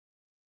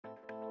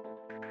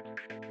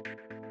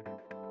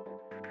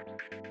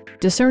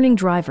discerning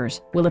drivers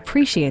will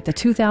appreciate the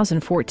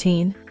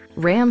 2014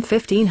 Ram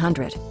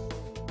 1500.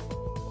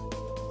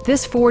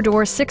 This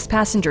four-door,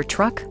 six-passenger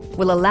truck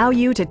will allow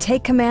you to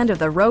take command of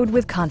the road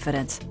with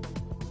confidence.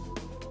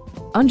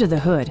 Under the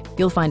hood,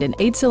 you'll find an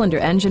 8-cylinder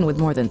engine with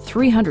more than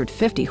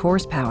 350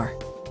 horsepower,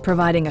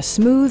 providing a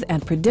smooth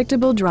and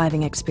predictable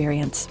driving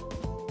experience.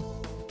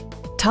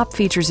 Top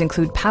features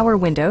include power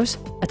windows,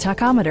 a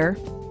tachometer,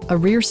 a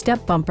rear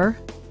step bumper,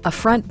 a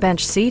front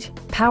bench seat,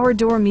 power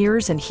door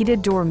mirrors and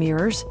heated door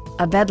mirrors,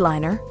 a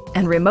bedliner,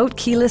 and remote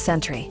keyless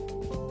entry.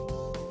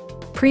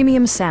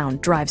 Premium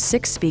sound drives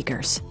 6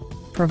 speakers,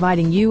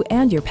 providing you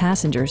and your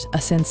passengers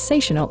a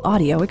sensational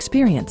audio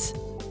experience.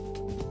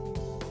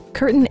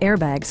 Curtain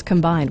airbags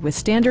combined with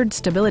standard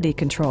stability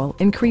control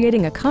in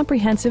creating a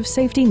comprehensive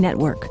safety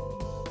network.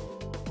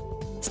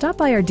 Stop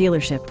by our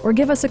dealership or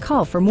give us a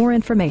call for more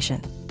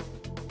information.